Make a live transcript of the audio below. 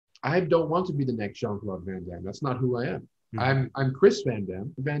I don't want to be the next Jean-Claude Van Damme. That's not who I am. Mhm. I'm Kris Van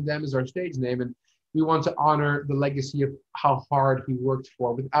Damme. Van Damme is our stage name, and we want to honor the legacy of how hard he worked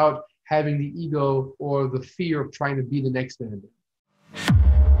for without having the ego or the fear of trying to be the next Van Damme.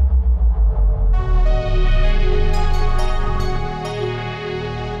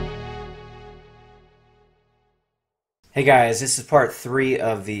 Hey guys, this is part 3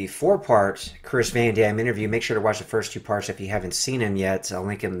 of the 4-part Kris Van Damme interview. Make sure to watch the first 2 parts if you haven't seen him yet. I'll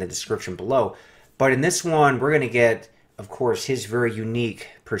link him in the description below. But in this one, we're going to get, of course, his very unique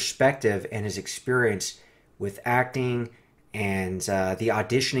perspective and his experience with acting and the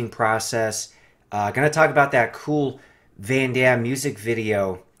auditioning process. Going to talk about that cool Van Damme music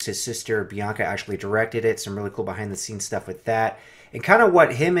video. His sister Bianca actually directed it. Some really cool behind the scenes stuff with that. And kind of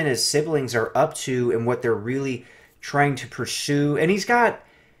what him and his siblings are up to and what they're really trying to pursue. And he's got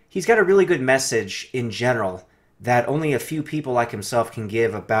a really good message in general that only a few people like himself can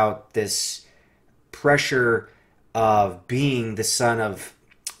give about this pressure of being the son of,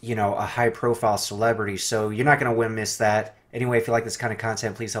 you know, a high profile celebrity. So you're not going to miss that. Anyway, if you like this kind of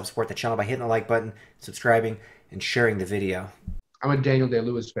content, please help support the channel by hitting the like button, subscribing, and sharing the video. I'm a Daniel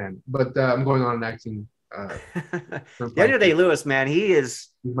Day-Lewis fan, but I'm going on an acting. Daniel Day-Lewis, man, he's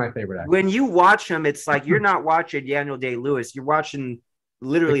my favorite actor. When you watch him, it's like you're not watching Daniel Day-Lewis. You're watching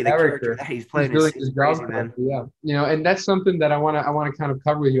literally the character that he's playing. He's his crazy, man. Yeah, you know, and that's something that I want to kind of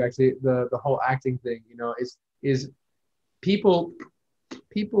cover with you. Actually, the whole acting thing, you know, is people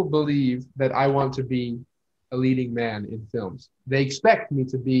believe that I want to be a leading man in films. They expect me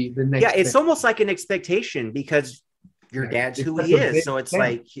to be the next. Yeah, it's almost like an expectation because your dad's who he is. So it's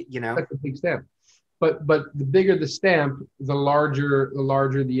like, you know, that's a big stamp. But the bigger the stamp, the larger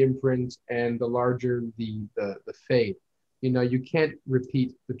the imprint and the larger the fade. You know, you can't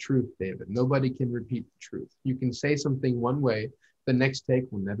repeat the truth, David. Nobody can repeat the truth. You can say something one way, the next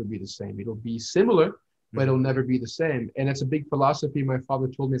take will never be the same. It'll be similar, but it'll never be the same. And it's a big philosophy my father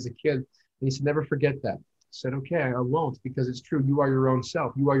told me as a kid. And he said, never forget that. I said, okay, I won't, because it's true. You are your own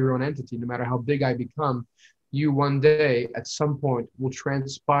self. You are your own entity. No matter how big I become, you one day at some point will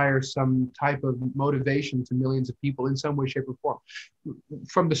transpire some type of motivation to millions of people in some way, shape, or form.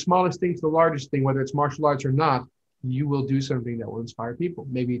 From the smallest thing to the largest thing, whether it's martial arts or not, you will do something that will inspire people.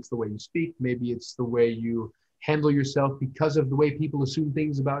 Maybe it's the way you speak. Maybe it's the way you handle yourself because of the way people assume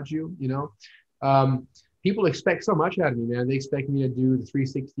things about you, you know. People expect so much out of me, man. They expect me to do the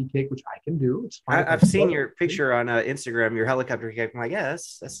 360 kick, which I can do. It's fine. I've seen your picture on Instagram, your helicopter kick. I'm like, yeah,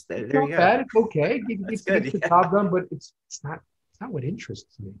 that's there you go. Bad. It's okay. It's good. It's the job done, but it's not what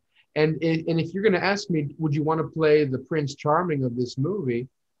interests me. And if you're going to ask me, would you want to play the Prince Charming of this movie?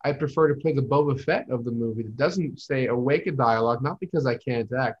 I prefer to play the Boba Fett of the movie that doesn't say awake a dialogue, not because I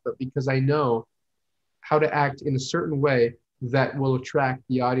can't act, but because I know how to act in a certain way that will attract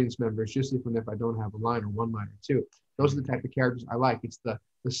the audience members, just even if I don't have a line or one line or two. Those are the type of characters I like. It's the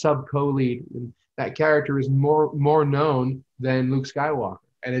sub co-lead, and that character is more known than Luke Skywalker.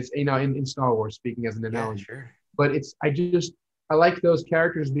 And it's, you know, in Star Wars, speaking as an analogy. Yeah, sure. But I like those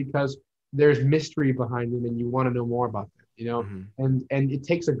characters because there's mystery behind them and you want to know more about them, you know. And it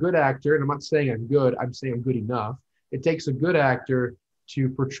takes a good actor, and I'm not saying I'm good, I'm saying I'm good enough. It takes a good actor to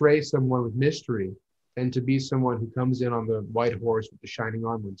portray someone with mystery and to be someone who comes in on the white horse with the shining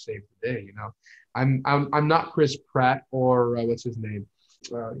armor and save the day. You know, I'm not Chris Pratt or what's his name.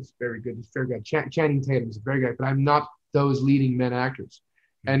 He's very good. He's very good. Channing Tatum is very good, but I'm not those leading men actors,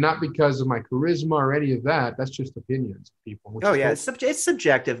 and not because of my charisma or any of that. That's just opinions of people. Oh yeah, it's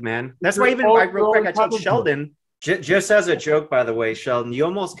subjective, man. That's why even real quick, I told Sheldon, just as a joke, by the way, Sheldon, you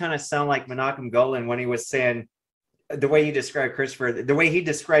almost kind of sound like Menachem Golan when he was saying, the way he described Christopher, the way he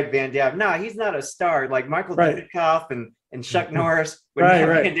described Van Damme. No, he's not a star. Like Michael Dudikoff and Chuck Norris.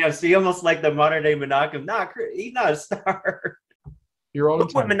 Van Damme. So he almost like the modern day Menachem. Nah, he's not a star.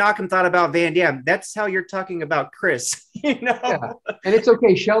 Look what Menachem thought about Van Damme. That's how you're talking about Kris. You know? Yeah. And it's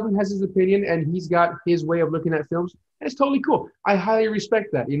okay. Sheldon has his opinion and he's got his way of looking at films. And it's totally cool. I highly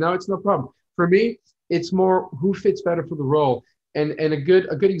respect that. You know, it's no problem. For me, it's more who fits better for the role. And a good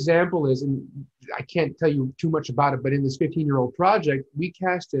example is, and I can't tell you too much about it, but in this 15-year-old project, we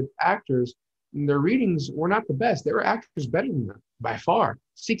casted actors, and their readings were not the best. There were actors better than them by far,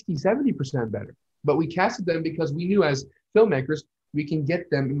 60, 70% better. But we casted them because we knew as filmmakers, we can get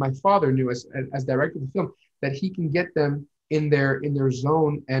them, and my father knew as director of the film, that he can get them in their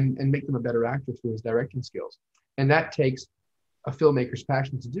zone and make them a better actor through his directing skills. And that takes a filmmaker's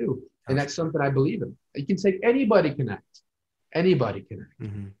passion to do. And that's something I believe in. You can say anybody can act. Anybody can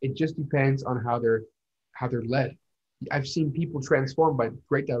act. It just depends on how they're led. I've seen people transformed by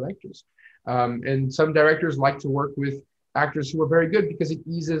great directors, and some directors like to work with actors who are very good because it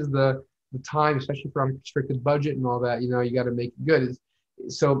eases the time, especially from restricted budget and all that. You got to make it good.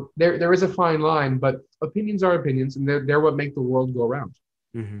 So there is a fine line, but opinions are opinions, and they're what make the world go around.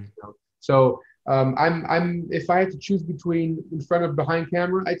 Mm-hmm. So I'm if I had to choose between in front of behind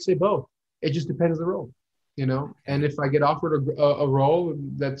camera, I'd say both. It just depends on the role, And if I get offered a role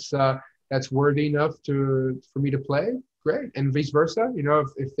that's worthy enough for me to play, great, and vice versa.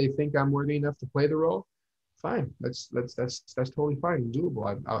 If they think I'm worthy enough to play the role, fine. That's totally fine and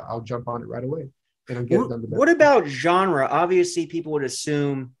doable. I'll jump on it right away. And I'm getting done the best. What about genre? Obviously, people would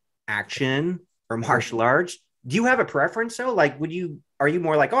assume action or martial arts. Do you have a preference though? Like, are you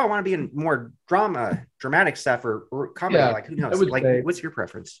more like, oh, I want to be in more dramatic stuff or comedy? Yeah, like, who knows? Like, what's your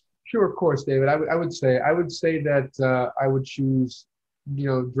preference? Sure, of course, David. I would say that I would choose,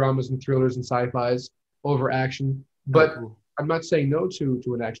 dramas and thrillers and sci-fis over action. But cool. I'm not saying no to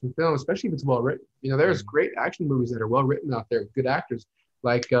an action film, especially if it's well written. There's great action movies that are well written out there, good actors.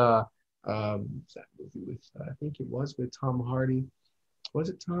 Like that movie with I think it was with Tom Hardy. Was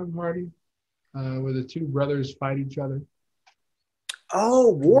it Tom Hardy? Where the two brothers fight each other. Oh,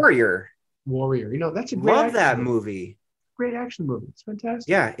 Warrior. That's a great love that movie. Great action movie. It's fantastic.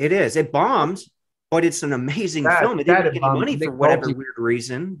 Yeah, it is. It bombs, but it's an amazing film. It didn't get any money for whatever weird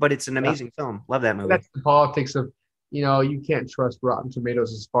reason, but it's an amazing film. Love that movie. That's the politics of, you can't trust Rotten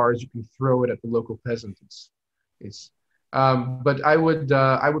Tomatoes as far as you can throw it at the local peasant. But I would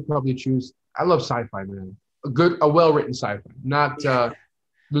probably choose. I love sci-fi, man. A well-written sci-fi, not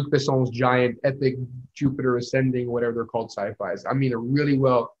Luc Besson's giant epic Jupiter ascending, whatever they're called sci-fis. I mean, a really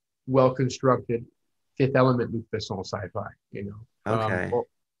well constructed Fifth Element Luc Besson sci-fi. Okay.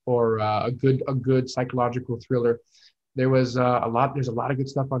 Or a good psychological thriller. There's a lot of good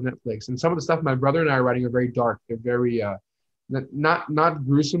stuff on Netflix, and some of the stuff my brother and I are writing are very dark. They're very not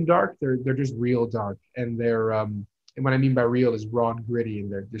gruesome dark. They're just real dark, and they're and what I mean by real is raw and gritty,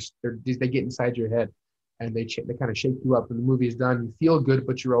 and they get inside your head, and they kind of shake you up. When the movie is done, you feel good,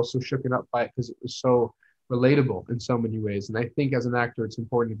 but you're also shooken up by it because it was so relatable in so many ways. And I think as an actor, it's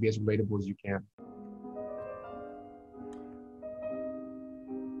important to be as relatable as you can.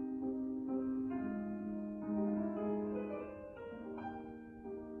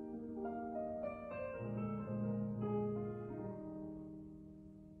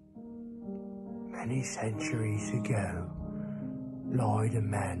 Many centuries ago, lied a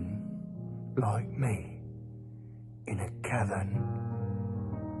man like me in a cavern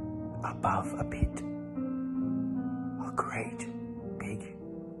above a pit, a great big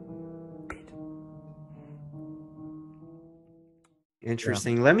pit.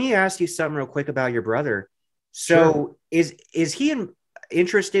 Interesting. Yeah. Let me ask you something real quick about your brother. So sure. Is he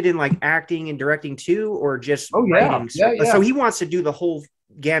interested in like acting and directing too, or just writing? Yeah. So he wants to do the whole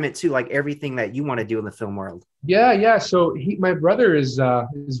gamut too, like everything that you want to do in the film world. Yeah. So my brother is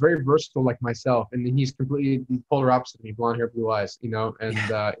very versatile like myself, and he's completely polar opposite of me, blonde hair, blue eyes, and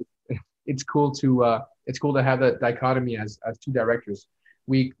it's cool to have that dichotomy as two directors.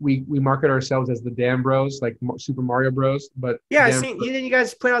 We market ourselves as the Dam Bros, like Super Mario Bros. But yeah, I seen you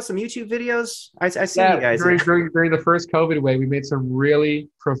guys put out some YouTube videos. I see you guys during the first COVID wave. We made some really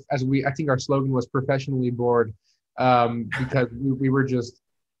I think our slogan was professionally bored, because we were just.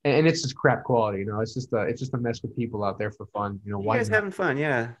 And it's just crap quality, It's just a mess with people out there for fun, You guys having fun,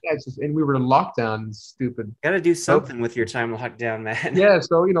 yeah. Yeah, and we were in lockdown, stupid. Got to do something with your time lockdown, man. Yeah,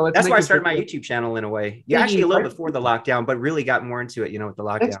 so that's why I started my YouTube channel in a way. Yeah, actually a little before the lockdown, but really got more into it, with the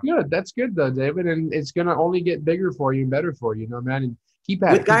lockdown. That's good though, David, and it's gonna only get bigger for you and better for you, man. And keep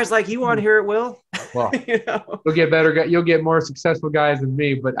at it. With guys like you on here, it will. Well, you'll get better. You'll get more successful guys than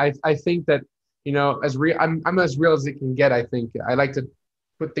me, but I think that I'm as real as it can get. I think I like to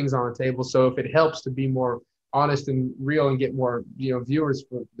put things on the table. So if it helps to be more honest and real and get more, viewers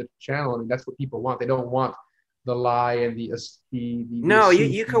for the channel, I mean, that's what people want. They don't want the lie and the no,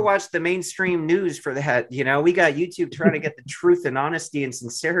 you could watch the mainstream news for that. We got YouTube trying to get the truth and honesty and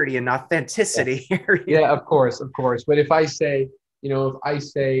sincerity and authenticity here. Yeah, of course. But if I say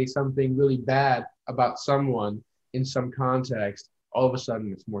something really bad about someone in some context, all of a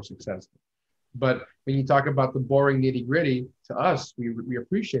sudden it's more successful. But when you talk about the boring nitty gritty, to us, we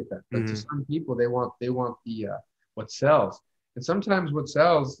appreciate that. But to some people, they want the what sells, and sometimes what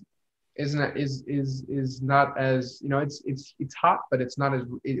sells is not as it's hot, but it's not as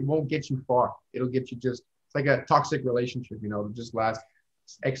it won't get you far. It'll get you it's like a toxic relationship, it'll just last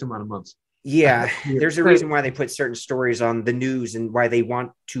X amount of months. Yeah, there's a reason why they put certain stories on the news and why they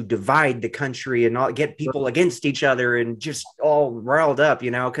want to divide the country and get people against each other and just all riled up,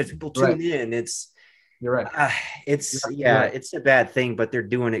 because people tune in. You're right. It's You're right. it's a bad thing, but they're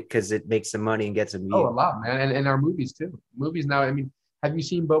doing it because it makes some money and gets them Oh, a views. lot, man. And our movies too. Movies now, I mean, have you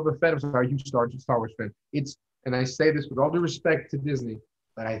seen Boba Fett? I'm sorry, you Star Wars fan. It's, and I say this with all due respect to Disney,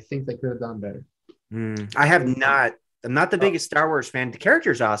 but I think they could have done better. I have They- not. I'm not the uh, biggest Star Wars fan. The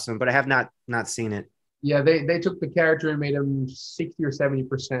character's awesome, but I have not seen it. yeah, they took the character and made him 60 or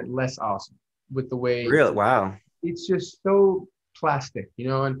 70% less awesome with the way Really? Wow. it's just so plastic, you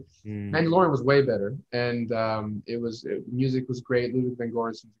know. And Mm. Mandalorian was way better, and music was great. Ludwig van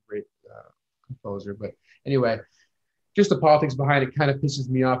Goran's a great composer, but anyway, just the politics behind it kind of pisses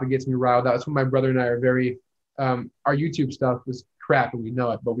me off. It gets me riled out. That's when my brother and I are very. Our YouTube stuff is crap, and we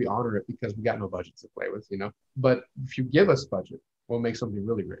know it, but we honor it because we got no budget to play with, you know. But if you give us budget, we'll make something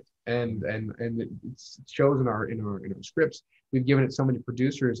really great. And it shows in our scripts. We've given it so many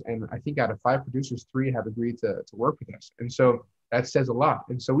producers, and I think out of 5 producers, 3 have agreed to work with us. And so that says a lot.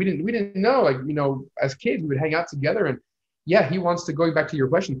 And so we didn't know, like, you know, as kids we would hang out together. And yeah, he wants to, going back to your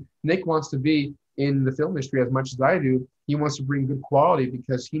question, Nick wants to be in the film industry as much as I do. He wants to bring good quality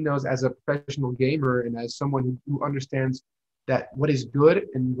because he knows, as a professional gamer and as someone who understands that what is good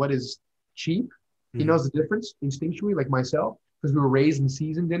and what is cheap, he knows the difference instinctually, like myself, because we were raised and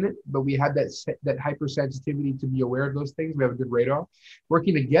seasoned in it, but we had that hypersensitivity to be aware of those things. We have a good radar.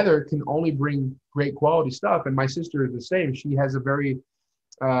 Working together can only bring great quality stuff. And my sister is the same. She has a very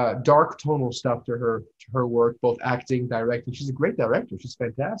dark tonal stuff to her work, both acting, directing. She's a great director. She's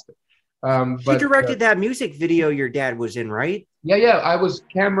fantastic. He directed that music video your dad was in, right? Yeah. I was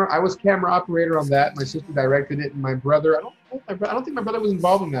camera operator on that. My sister directed it, and my brother. I don't think my brother was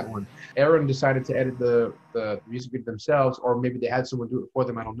involved in that one. Aaron decided to edit the music video themselves, or maybe they had someone do it for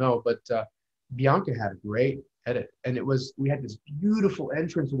them. I don't know. But Bianca had a great edit, and we had this beautiful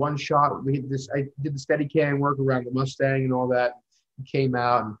entrance, one shot. I did the Steadicam work around the Mustang and all that. It came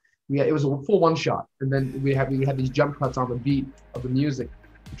out, and it was a full one shot, and then we had these jump cuts on the beat of the music,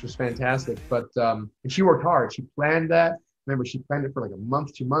 which was fantastic. But and she worked hard. She planned that. Remember, she planned it for like a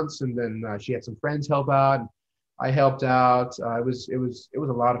month, 2 months, and then she had some friends help out. And I helped out. It was a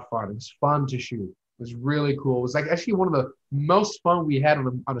lot of fun. It was fun to shoot. It was really cool. It was like actually one of the most fun we had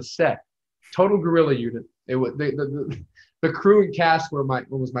on a set. Total guerrilla unit. It was the crew and cast were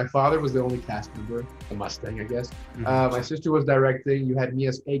my father was the only cast member, the Mustang, I guess. My sister was directing. You had me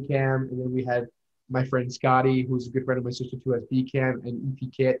as A cam, and then we had my friend Scotty, who's a good friend of my sister too, as B cam and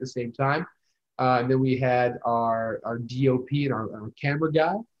EPK at the same time. And then we had our DOP and our camera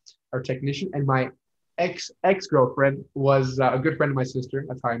guy, our technician, and my ex-girlfriend was a good friend of my sister.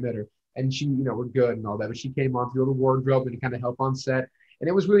 That's how I met her. And she, you know, we're good and all that. But she came on through the wardrobe and kind of help on set. And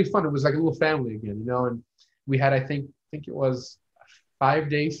it was really fun. It was like a little family again, you know. And we had, I think it was a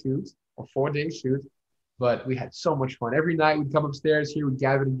 5-day shoot or 4-day shoot. But we had so much fun. Every night we'd come upstairs here, we'd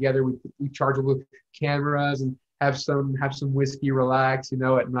gather together, we'd charge a little cameras and have some whiskey, relax, you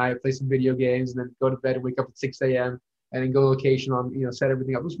know, at night, play some video games, and then go to bed and wake up at 6 a.m. and then go location on, you know, set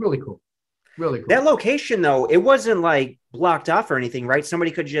everything up. It was really cool. Really cool. That location, though, it wasn't like blocked off or anything, right?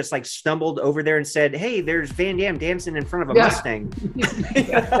 Somebody could just like stumbled over there and said, "Hey, there's Van Damme dancing in front of a Mustang."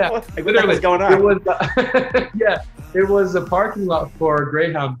 Like, what was going on? It was, it was a parking lot for a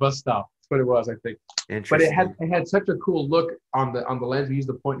Greyhound bus stop. That's what it was, I think. But it had such a cool look on the lens. We used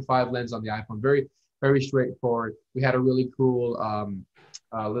the 0.5 lens on the iPhone. Very, very straightforward. We had a really cool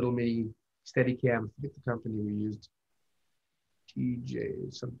little mini Steadicam. I think the company we used,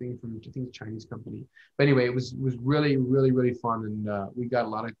 TJ, something from, I think, a Chinese company. But anyway, it was really, really, really fun, and we got a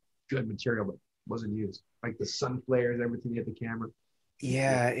lot of good material, but wasn't used. Like the sun flares, everything hit the camera.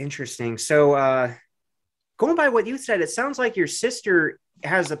 Yeah, interesting. So going by what you said, it sounds like your sister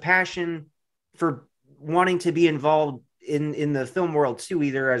has a passion for wanting to be involved in the film world too,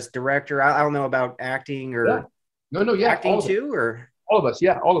 either as director. I don't know about acting or acting too, or all of us.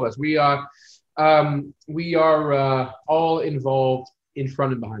 Yeah, all of us. We are all involved in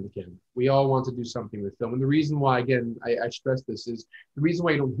front and behind the camera. We all want to do something with film. And the reason why, again, I stress this, is the reason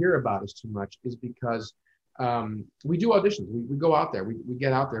why you don't hear about us too much is because we do auditions. We go out there, we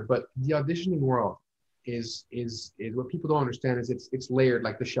get out there, but the auditioning world is what people don't understand is it's layered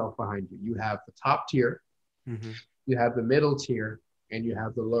like the shelf behind you. You have the top tier, you have the middle tier, and you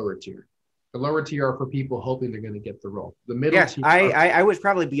have the lower tier. The lower tier are for people hoping they're going to get the role. The middle tier. I was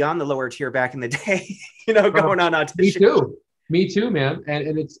probably beyond the lower tier back in the day, you know, going on auditions. Me too, man.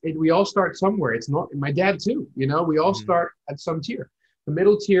 And we all start somewhere. It's not, my dad too, you know, we all start at some tier. The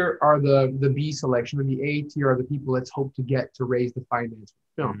middle tier are the B selection, and the A tier are the people let's hope to get to raise the finance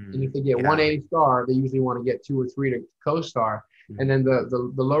for film. And if they get 1 A star, they usually want to get 2 or 3 to co-star. And then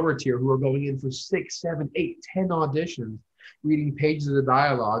the lower tier, who are going in for 6, 7, 8, 10 auditions, reading pages of the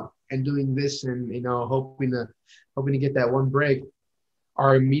dialogue and doing this and, hoping to get that one break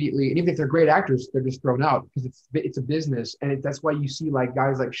are immediately, and even if they're great actors, they're just thrown out because it's a business. And that's why you see like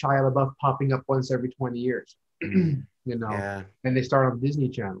guys like Shia LaBeouf popping up once every 20 years, Yeah. and they start on Disney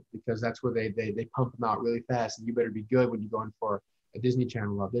Channel because that's where they pump them out really fast. And you better be good when you're going for a Disney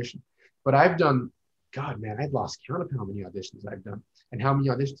Channel audition. But I've done, God, man, I've lost count of how many auditions I've done and how many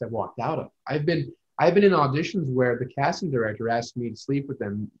auditions I've walked out of. I've been in auditions where the casting director asked me to sleep with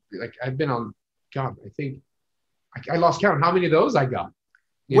them. Like I've been on, God, I think I lost count how many of those I got.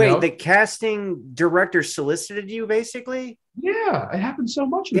 Wait, the casting director solicited you basically? Yeah, it happens so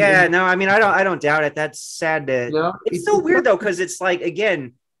much. Yeah, no, I mean, I don't doubt it. That's sad to. It's so weird though, because it's like,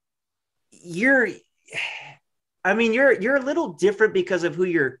 again, you're a little different because of who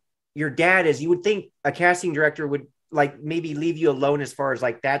your dad is. You would think a casting director would like maybe leave you alone as far as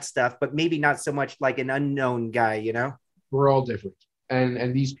like that stuff, but maybe not so much like an unknown guy, We're all different,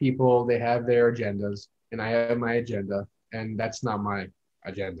 and these people, they have their agendas, and I have my agenda, and that's not my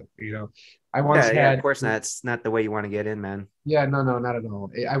agenda. I once had, of course not. It's not the way you want to get in, man. Yeah, no, not at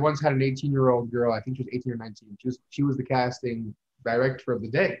all. I once had an 18-year-old girl. I think she was 18 or 19. She was the casting director of the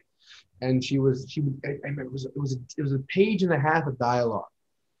day, and I remember it was a page and a half of dialogue,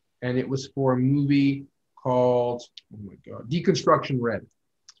 and it was for a movie called, oh my God, Deconstruction Red.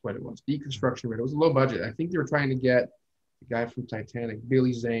 That's what it was. Deconstruction Red. It was a low budget. I think they were trying to get the guy from Titanic,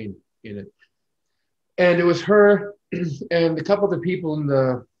 Billy Zane, in it, and it was her and a couple other people in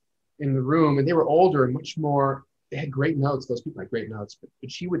the room, and they were older and much more. They had great notes. Those people had great notes,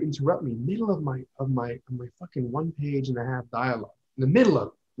 but she would interrupt me in the middle of my fucking 1 page and a half dialogue. In the middle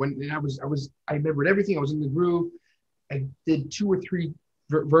of it, I remembered everything. I was in the groove. I did 2 or 3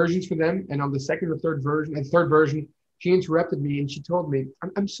 versions for them, and on the second or third version, she interrupted me and she told me,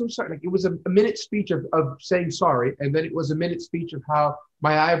 "I'm so sorry." Like it was a minute speech of saying sorry, and then it was a minute speech of how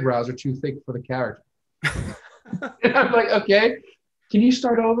my eyebrows are too thick for the character. And I'm like, okay, can you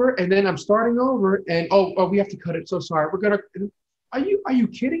start over? And then I'm starting over, and oh, we have to cut it. So sorry. We're gonna. Are you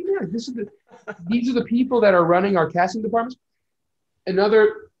kidding me? These are the people that are running our casting departments.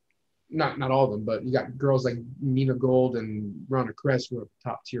 Not all of them, but you got girls like Nina Gold and Rhonda Kress who are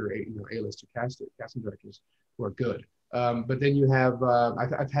top tier A-lister casting directors who are good. But then you have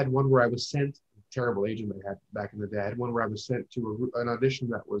I've had one where I was sent, terrible agent I had back in the day. I had one where I was sent to an audition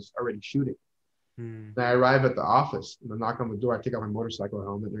that was already shooting. And I arrive at the office and I knock on the door. I take out my motorcycle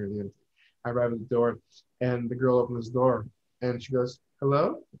helmet and everything. I arrive at the door and the girl opens the door and she goes,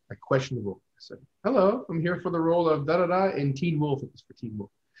 "Hello?" Like questionable. I said, "Hello, I'm here for the role of da-da-da in Teen Wolf." It was for Teen Wolf.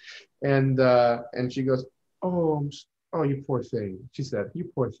 And she goes, "Oh, you poor thing." She said,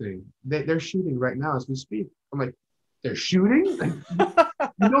 "You poor thing. They're shooting right now as we speak." I'm like, "They're shooting?"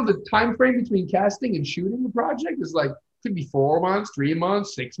 The time frame between casting and shooting the project is like, could be 4 months, 3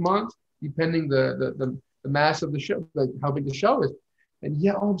 months, 6 months, depending the mass of the show, like how big the show is. And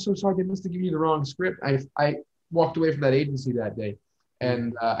yeah, I'm so sorry. They must have given you the wrong script. I walked away from that agency that day.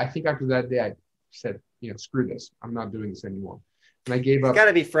 And I think after that day, I said, screw this. I'm not doing this anymore. And I gave up. It's got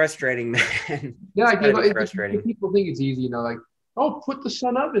to be frustrating, man. Yeah, I gave up. Frustrating. People think it's easy, like, oh, put the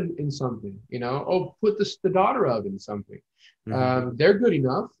son up in something, oh, put the daughter up in something. They're good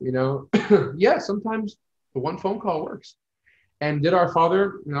enough, Yeah, sometimes the one phone call works. And did our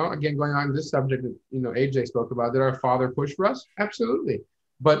father, again, going on this subject that, AJ spoke about, did our father push for us? Absolutely.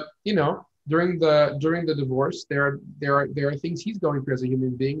 But, during the divorce, there are things he's going through as a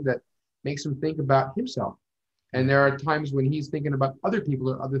human being that makes him think about himself. And there are times when he's thinking about other people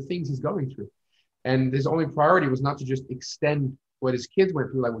or other things he's going through. And his only priority was not to just extend what his kids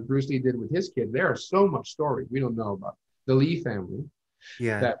went through, like what Bruce Lee did with his kids. There are so much stories we don't know about. The Lee family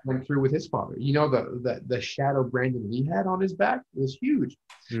that went through with his father. The shadow Brandon Lee had on his back was huge.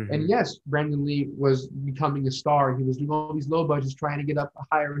 And yes, Brandon Lee was becoming a star. He was doing all these low budgets, trying to get up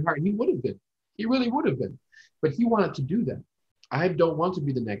higher and higher. He would have been. He really would have been. But he wanted to do that. I don't want to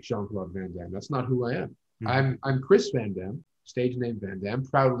be the next Jean-Claude Van Damme. That's not who I am. I'm Kris Van Damme, stage name Van Damme,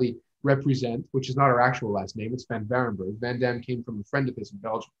 proudly represent, which is not our actual last name. It's Van Varenberg. Van Damme came from a friend of his in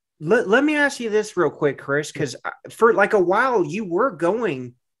Belgium. Let me ask you this real quick, Kris, because for like a while you were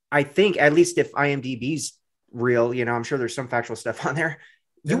going, I think, at least if IMDb's real, I'm sure there's some factual stuff on there.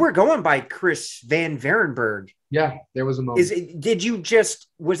 You were going by Kris Van Varenberg. Yeah, there was a moment.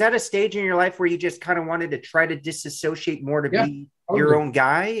 Was that a stage in your life where you just kind of wanted to try to disassociate more to be your own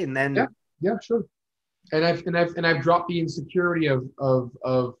guy? And then yeah, sure. And I've dropped the insecurity of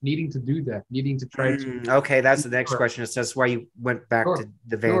needing to do that, needing to try to. Okay, that's the next question. It says why you went back to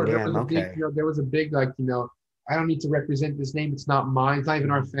the Van Damme. There was a big I don't need to represent this name. It's not mine. It's not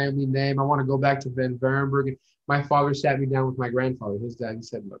even our family name. I want to go back to Van Varenberg. And my father sat me down with my grandfather, his dad, and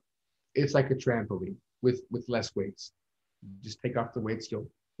said, "Look, it's like a trampoline with less weights. Just take off the weights, you'll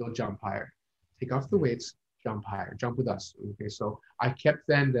jump higher. Take off the weights, jump higher. Jump with us. Okay, so I kept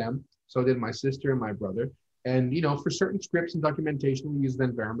Van Damme. So did my sister and my brother. And for certain scripts and documentation, we use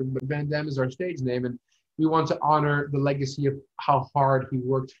Van Damme, but Van Damme is our stage name, and we want to honor the legacy of how hard he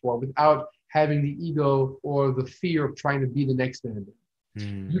worked for, without having the ego or the fear of trying to be the next Van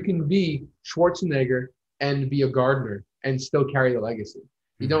Damme. You can be Schwarzenegger and be a gardener and still carry the legacy.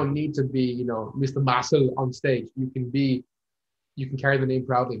 You don't need to be, Mr. Muscle on stage. You can carry the name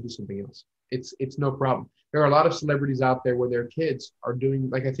proudly and do something else. It's no problem. There are a lot of celebrities out there where their kids are doing,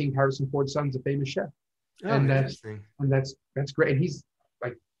 like, I think Harrison Ford's son's a famous chef. Oh, and interesting. That's great. And he's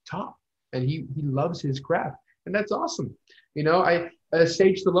like top, and he loves his craft, and that's awesome.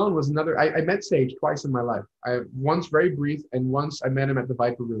 Sage Stallone was another. I met Sage twice in my life. Once very brief, and once I met him at the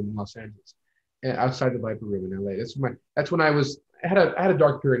Viper Room in Los Angeles, outside the Viper Room in LA. That's when I had a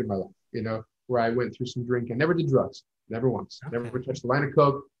dark period in my life, where I went through some drinking. I never did drugs, never once. Okay. Never touched a line of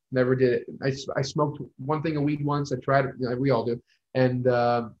coke, never did it. I smoked one thing a week once. I tried it, we all do, and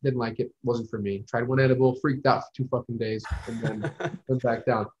didn't like it. Wasn't for me. Tried one edible, freaked out for 2 fucking days, and then went back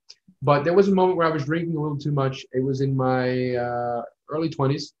down. But there was a moment where I was drinking a little too much. It was in my early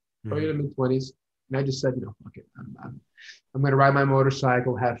 20s, early to mid 20s, and I just said, fuck it. I'm going to ride my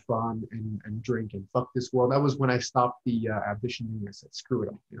motorcycle, have fun, and drink, and fuck this world. That was when I stopped the auditioning. I said, screw it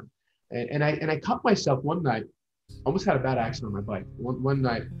all, And I caught myself one night. Almost had a bad accident on my bike. One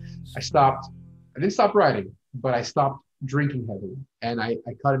night, I stopped. I didn't stop riding, but I stopped drinking heavily, and I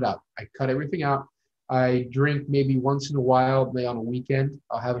cut it out. I cut everything out. I drink maybe once in a while, maybe on a weekend.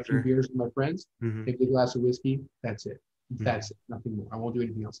 I'll have a few beers with my friends, maybe a glass of whiskey. That's it. That's it. Nothing more. I won't do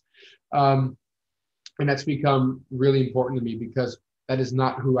anything else. And that's become really important to me, because that is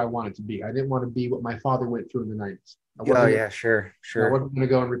not who I wanted to be. I didn't want to be what my father went through in the 90s. Oh, yeah, sure. I wasn't going to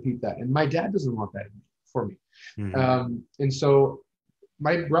go and repeat that. And my dad doesn't want that for me. And so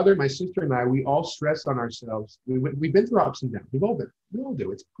my brother, my sister, and I, we all stress on ourselves. We've been through ups and downs. We all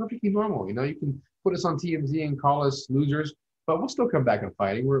do. It's perfectly normal. You can put us on TMZ and call us losers, but we'll still come back on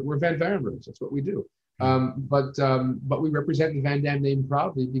fighting. We're Van Damme. That's what we do. But we represent the Van Damme name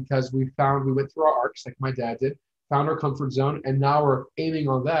proudly, because we went through our arcs like my dad did, found our comfort zone, and now we're aiming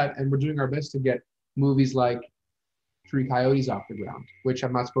on that, and we're doing our best to get movies like Three Coyotes off the ground, which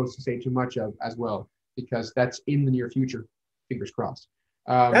I'm not supposed to say too much of as well, because that's in the near future. Fingers crossed.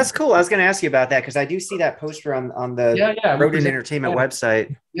 That's cool. I was going to ask you about that, because I do see that poster on the Rodent Entertainment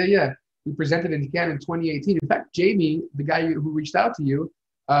website. Yeah. We presented in Cannes in 2018. In fact, Jamie, the guy who reached out to you,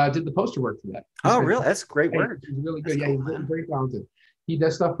 did the poster work for that. Really? That's great work. He's really good. That's cool, he's very talented. He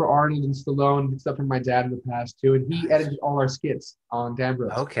does stuff for Arnold and Stallone, did stuff for my dad in the past too, and he edited all our skits on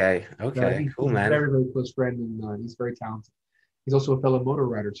Danbros. Okay, cool, man. He's a very, very close friend, and he's very talented. He's also a fellow motor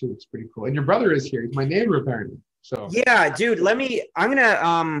rider too. It's pretty cool. And your brother is here. He's my neighbor apparently. So yeah, dude.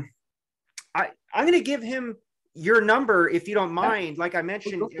 I'm gonna give him your number if you don't mind. Like I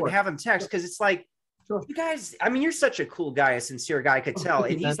mentioned, and have him text, because it's like, you guys, I mean, you're such a cool guy, a sincere guy, I could tell.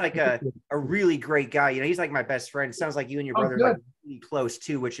 And he's like a really great guy. He's like my best friend. It sounds like you and your brother are like really close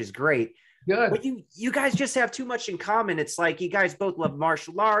too, which is great. Good. But you guys just have too much in common. It's like you guys both love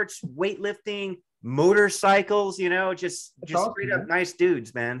martial arts, weightlifting, motorcycles, just awesome, straight up nice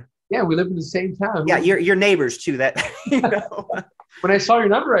dudes, man. Yeah, we live in the same town. Yeah, you're neighbors too. That When I saw your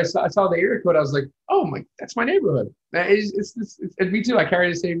number, I saw the area code. I was like, oh that's my neighborhood. It's and me too. I carry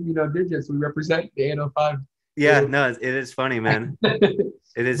the same digits. We represent the 805. Yeah, no, it is funny, man. It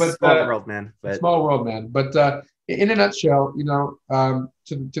is small world, man. But small world, man. But in a nutshell, to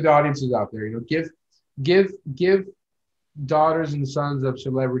the audiences out there, give daughters and sons of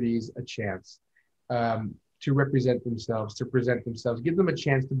celebrities a chance to represent themselves, to present themselves. Give them a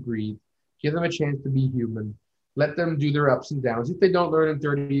chance to breathe. Give them a chance to be human. Let them do their ups and downs. If they don't learn in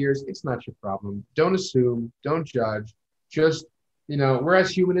 30 years, it's not your problem. Don't assume. Don't judge. Just, we're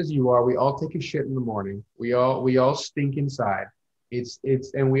as human as you are. We all take a shit in the morning. We all stink inside.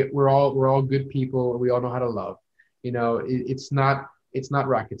 And we're all good people. We all know how to love. It's not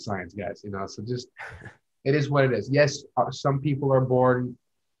rocket science, guys. So just, it is what it is. Yes, some people are born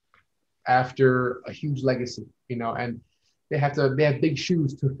after a huge legacy, and they have big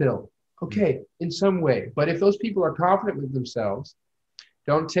shoes to fill. Okay, in some way. But if those people are confident with themselves,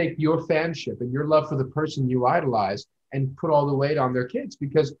 don't take your fanship and your love for the person you idolize and put all the weight on their kids,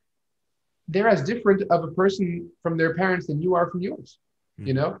 because they're as different of a person from their parents than you are from yours.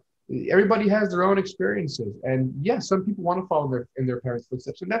 Everybody has their own experiences. And yes, some people want to follow in their parents'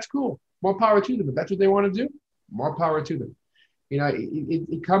 footsteps, and that's cool. More power to them. If that's what they want to do, more power to them.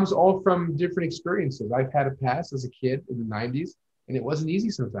 It comes all from different experiences. I've had a past as a kid in the 90s, and it wasn't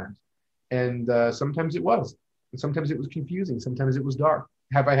easy sometimes. And sometimes it was. And sometimes it was confusing. Sometimes it was dark.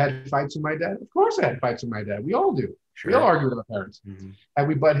 Have I had fights with my dad? Of course I had fights with my dad. We all do. Sure. We all argue with our parents. Mm-hmm. Have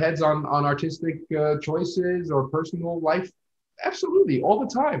we butt heads on artistic choices or personal life? Absolutely, all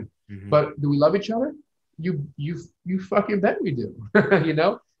the time. Mm-hmm. But do we love each other? You fucking bet we do. You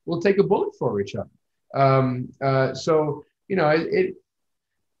know, we'll take a bullet for each other. So, you know,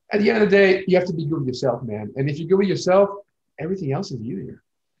 at the end of the day, you have to be good with yourself, man. And if you're good with yourself, everything else is easier.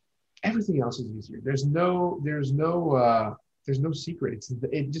 Everything else is easier. There's no secret.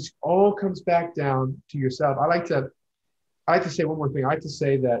 It just all comes back down to yourself. I like to say one more thing. I like to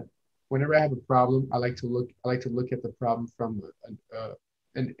say that whenever I have a problem, I like to look at the problem from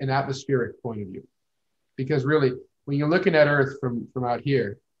an atmospheric point of view. Because really, when you're looking at Earth from out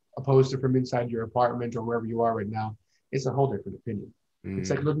here, opposed to from inside your apartment or wherever you are right now, it's a whole different opinion.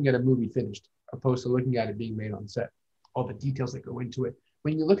 It's like looking at a movie finished, opposed to looking at it being made on set. All the details that go into it.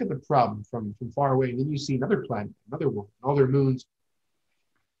 When you look at the problem from far away, and then you see another planet, another world, all their moons,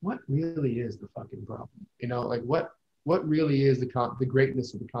 what really is the fucking problem? You know, like what really is the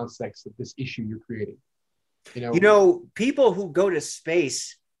greatness of the context of this issue you're creating? You know, people who go to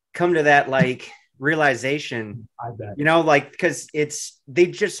space come to that like realization. I bet. You know, like because they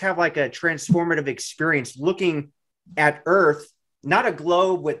just have like a transformative experience looking at Earth, not a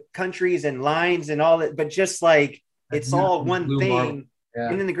globe with countries and lines and all that, but just like it's all one thing. Yeah.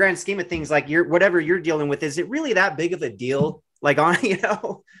 And in the grand scheme of things, like whatever you're dealing with, is it really that big of a deal? Like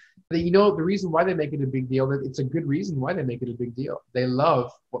the reason why they make it a big deal, it's a good reason why they make it a big deal. They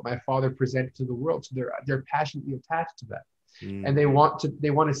love what my father presented to the world. So they're passionately attached to that. And they want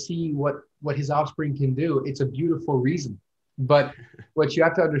to see what his offspring can do. It's a beautiful reason. But what you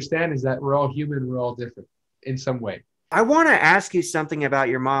have to understand is that we're all human, we're all different in some way. I want to ask you something about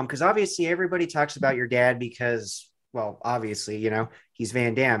your mom, because obviously everybody talks about your dad because, well, obviously, you know, he's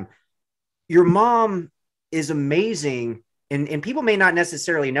Van Damme. Your mom is amazing, and people may not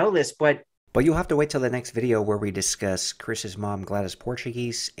necessarily know this, but you'll have to wait till the next video where we discuss Kris's mom, Gladys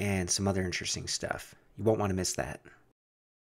Portuguese, and some other interesting stuff. You won't want to miss that.